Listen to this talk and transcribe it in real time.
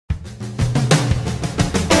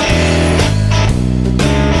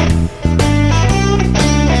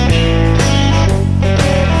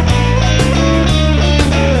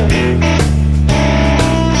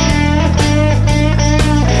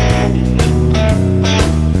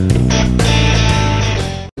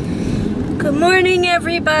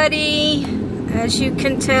everybody. As you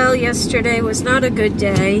can tell, yesterday was not a good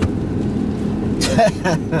day.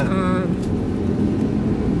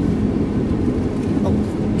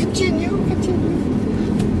 Continue.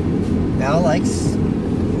 Val likes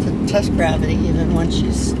to test gravity even when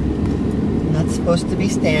she's not supposed to be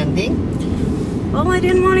standing. Well, I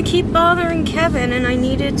didn't want to keep bothering Kevin, and I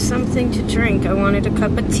needed something to drink. I wanted a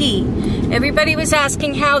cup of tea. Everybody was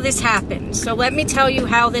asking how this happened, so let me tell you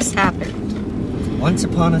how this happened. Once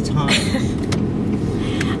upon a time.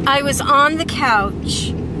 I was on the couch,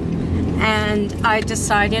 and I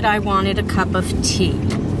decided I wanted a cup of tea.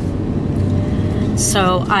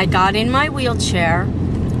 So I got in my wheelchair,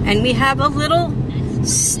 and we have a little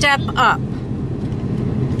step up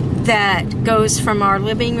that goes from our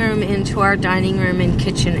living room into our dining room and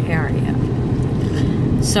kitchen area.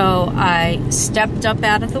 So I stepped up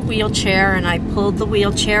out of the wheelchair and I pulled the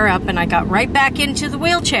wheelchair up and I got right back into the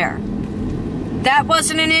wheelchair. That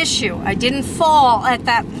wasn't an issue. I didn't fall at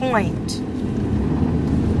that point.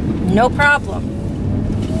 No problem.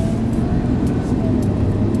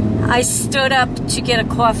 I stood up to get a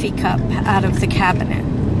coffee cup out of the cabinet.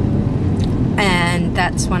 And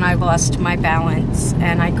that's when I lost my balance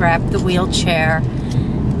and I grabbed the wheelchair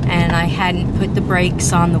and I hadn't put the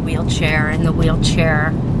brakes on the wheelchair and the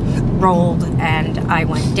wheelchair rolled and I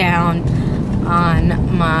went down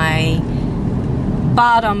on my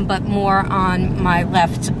bottom but more on my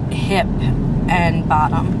left hip and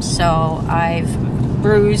bottom. So I've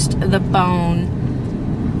bruised the bone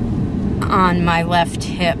on my left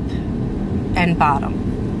hip and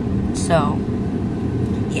bottom. So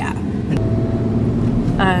yeah.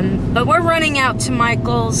 But we're running out to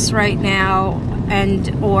Michael's right now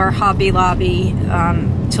or Hobby Lobby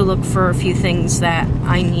to look for a few things that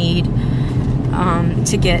I need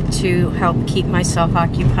to get to help keep myself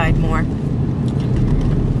occupied more.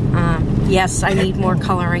 Yes, I need more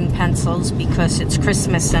coloring pencils because it's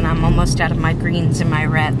Christmas and I'm almost out of my greens and my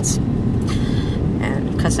reds.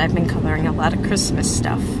 And because I've been coloring a lot of Christmas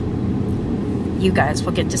stuff. You guys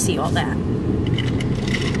will get to see all that.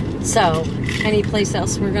 So, any place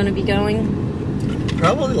else we're going to be going?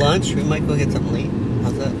 Probably lunch. We might go get something to eat.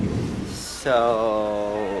 How's that?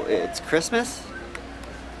 So, it's Christmas.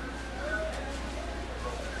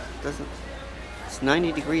 It's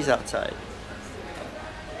 90 degrees outside.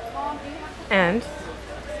 And?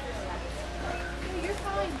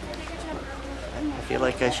 I feel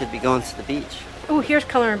like I should be going to the beach. Oh, here's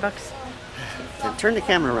coloring books. Then turn the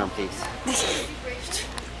camera around, please.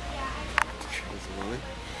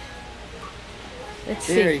 Let's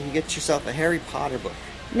There, see. you can get yourself a Harry Potter book.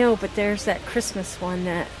 No, but there's that Christmas one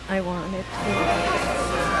that I wanted.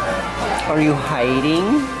 Are you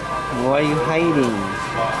hiding? Why are you hiding?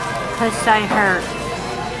 Because I hurt.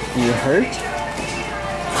 You hurt?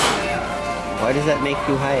 Why does that make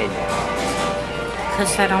you hide?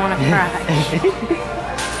 Because I don't want to cry.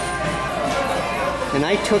 And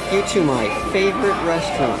I took you to my favorite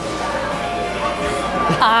restaurant.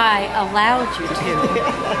 I allowed you to.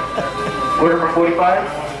 Order for 45?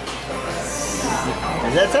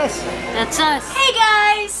 That's us. That's us. Hey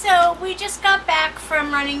guys, so we just got back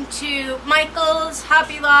from running to Michael's,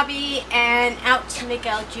 Hobby Lobby, and out to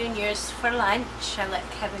Miguel Jr.'s for lunch. I let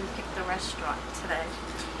Kevin pick the restaurant today.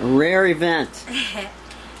 A rare event.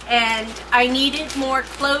 And I needed more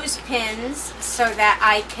clothespins so that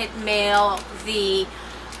I could mail the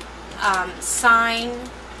sign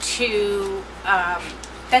to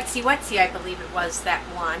Betsy Wetsy, I believe it was, that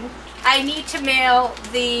one. I need to mail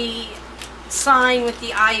the sign with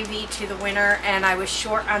the ivy to the winner, and I was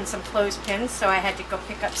short on some clothespins, so I had to go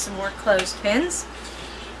pick up some more clothespins.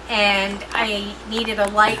 And I needed a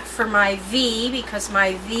light for my V because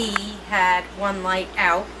my V had one light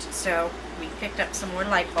out, so we picked up some more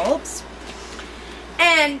light bulbs.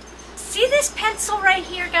 And see this pencil right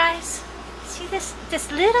here, guys? See this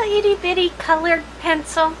little itty bitty colored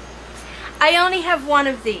pencil? I only have one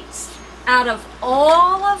of these. Out of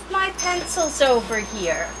all of my pencils over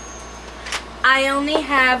here, I only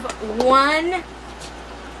have one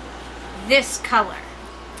this color.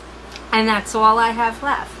 And that's all I have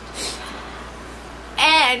left.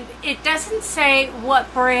 And it doesn't say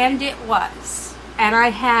what brand it was. And I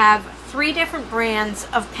have 3 different brands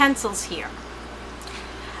of pencils here.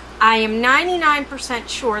 I am 99%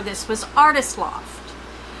 sure this was Artist Loft.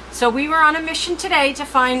 So we were on a mission today to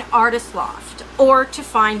find Artist Loft or to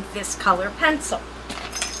find this color pencil.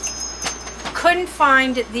 Couldn't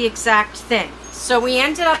find the exact thing. So we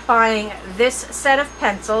ended up buying this set of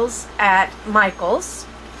pencils at Michael's.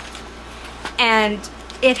 And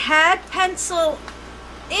it had pencil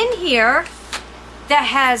in here that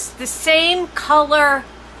has the same color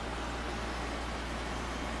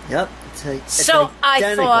Yep. It's So I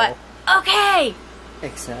identical, thought, okay,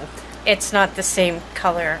 except it's not the same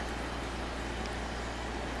color.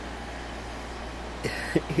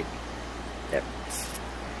 Yep.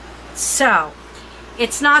 So,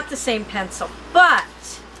 it's not the same pencil,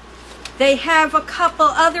 but they have a couple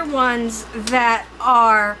other ones that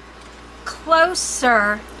are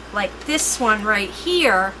closer, like this one right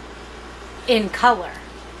here, in color.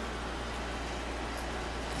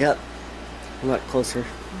 Yep. A lot closer.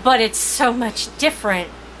 But it's so much different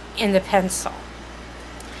in the pencil.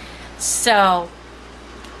 So,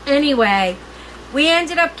 anyway, we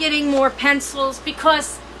ended up getting more pencils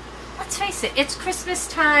because, let's face it, it's Christmas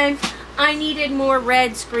time. I needed more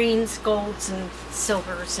reds, greens, golds, and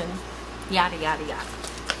silvers, and yada, yada, yada.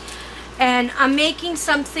 And I'm making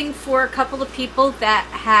something for a couple of people that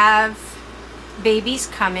have babies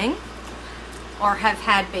coming or have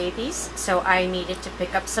had babies. So I needed to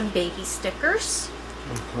pick up some baby stickers.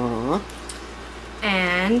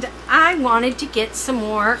 And I wanted to get some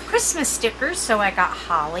more Christmas stickers, so I got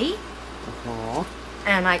holly.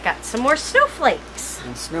 And I got some more snowflakes.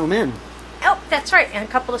 And snowmen. Oh, that's right, and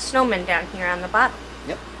a couple of snowmen down here on the bottom.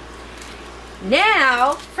 Yep.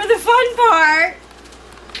 Now, for the fun part.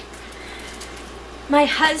 My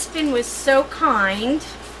husband was so kind.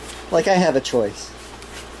 Like I have a choice.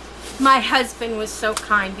 My husband was so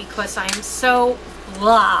kind because I am so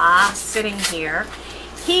blah sitting here.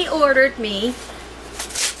 He ordered me,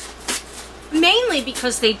 mainly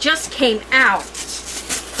because they just came out,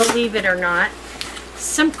 believe it or not,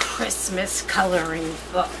 some Christmas coloring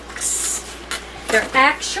books. They're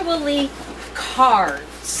actually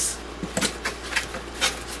cards.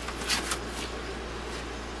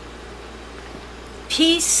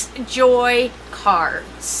 Peace, joy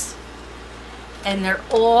cards. And they're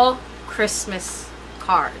all Christmas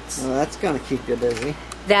cards. Well, that's going to keep you busy.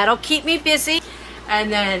 That'll keep me busy.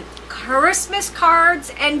 And then Christmas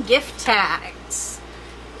cards and gift tags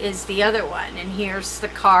is the other one. And here's the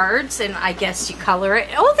cards, and I guess you color it.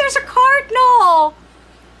 Oh, there's a cardinal!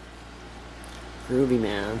 Groovy,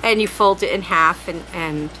 man. And you fold it in half,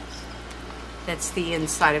 and that's the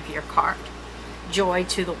inside of your card. Joy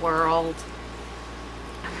to the world.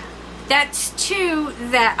 That's 2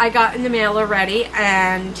 that I got in the mail already,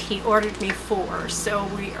 and he ordered me 4. So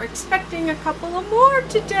we are expecting a couple of more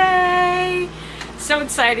today. So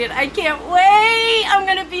excited. I can't wait. I'm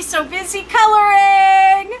going to be so busy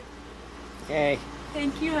coloring. Okay.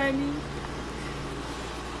 Thank you, honey.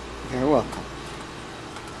 You're welcome.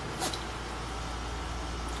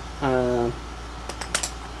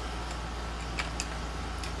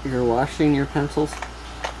 You're washing your pencils?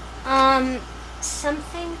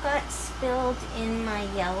 Something got spilled in my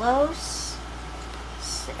yellows,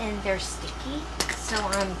 and they're sticky, so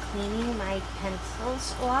I'm cleaning my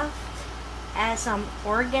pencils off as I'm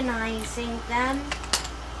organizing them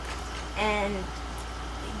and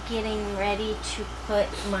getting ready to put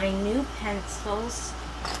my new pencils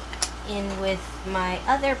in with my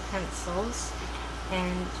other pencils,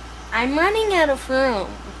 and I'm running out of room.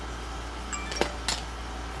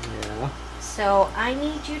 Yeah. So I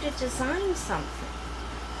need you to design something.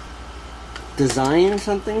 Design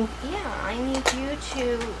something? Yeah, I need you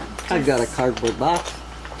to... I've got a cardboard box.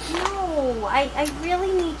 No, I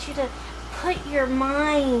really need you to put your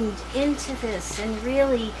mind into this and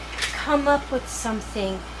really come up with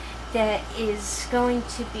something that is going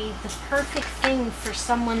to be the perfect thing for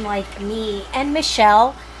someone like me and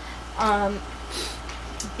Michelle,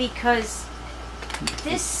 because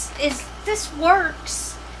this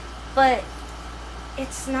works, but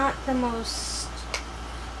it's not the most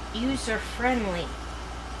user-friendly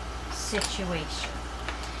situation.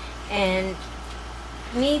 And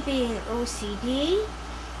me being OCD,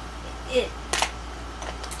 it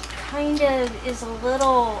kind of is a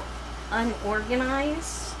little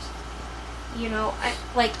unorganized. You know,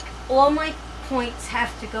 like all my points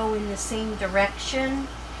have to go in the same direction,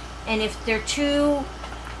 and if they're too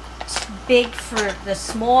big for the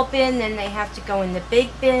small bin, then they have to go in the big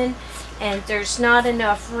bin, and there's not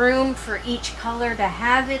enough room for each color to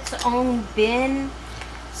have its own bin,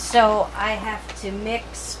 so I have to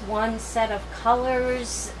mix one set of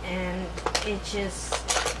colors, and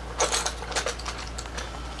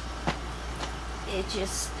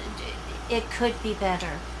it could be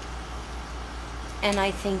better. And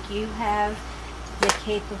I think you have the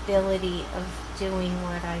capability of doing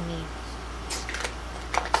what I need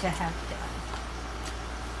to have done.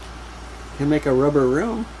 You can make a rubber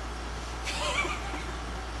room.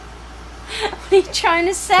 What are you trying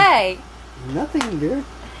to say? Nothing, dear.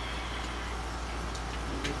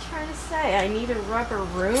 What are you trying to say? I need a rubber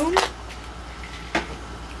room?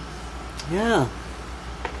 Yeah.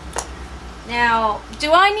 Now,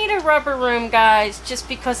 do I need a rubber room, guys, just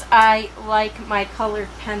because I like my colored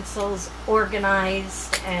pencils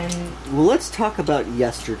organized and... Well, let's talk about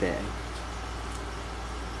yesterday.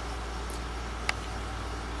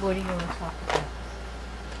 What do you want to talk about?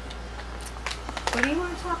 What do you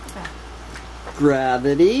want to talk about?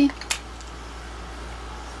 Gravity.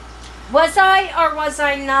 Was I or was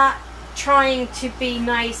I not trying to be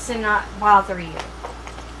nice and not bother you?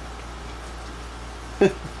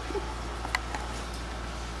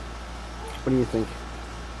 What do you think?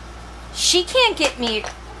 She can't get me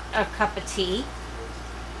a cup of tea.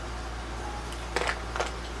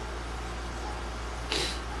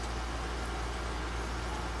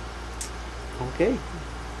 Okay.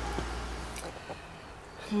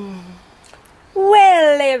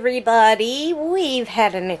 Well, everybody, we've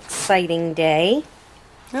had an exciting day.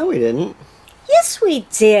 No, we didn't. Yes, we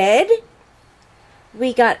did.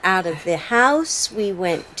 We got out of the house, we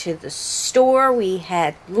went to the store, we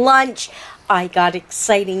had lunch, I got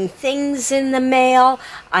exciting things in the mail,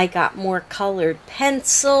 I got more colored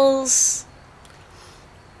pencils.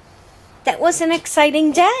 That was an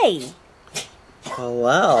exciting day. Oh,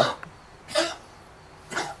 wow.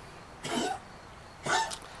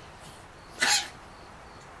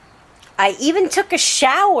 I even took a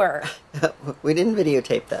shower. We didn't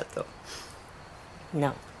videotape that, though.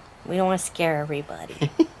 No, we don't want to scare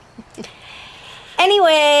everybody.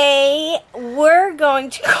 Anyway, we're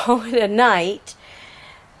going to call it a night.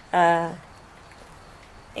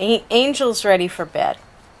 Angel's ready for bed.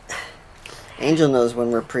 Angel knows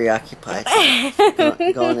when we're preoccupied.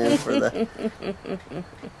 Going in for the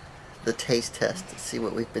taste test to see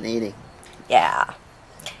what we've been eating. Yeah.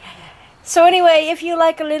 So anyway, if you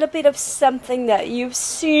like a little bit of something that you've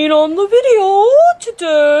seen on the video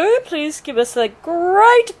today, please give us a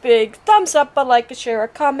great big thumbs up, a like, a share, a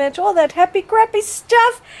comment, all that happy crappy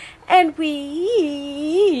stuff. And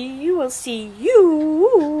we will see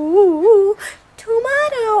you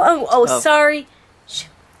tomorrow. Oh. Sorry.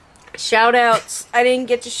 Shout outs. I didn't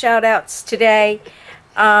get to shout outs today.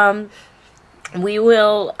 We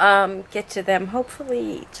will get to them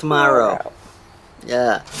hopefully tomorrow.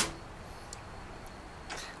 Yeah.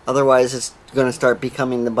 Otherwise, it's going to start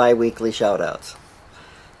becoming the bi-weekly shout-outs.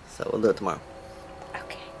 So we'll do it tomorrow.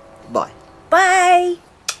 Okay. Bye. Bye.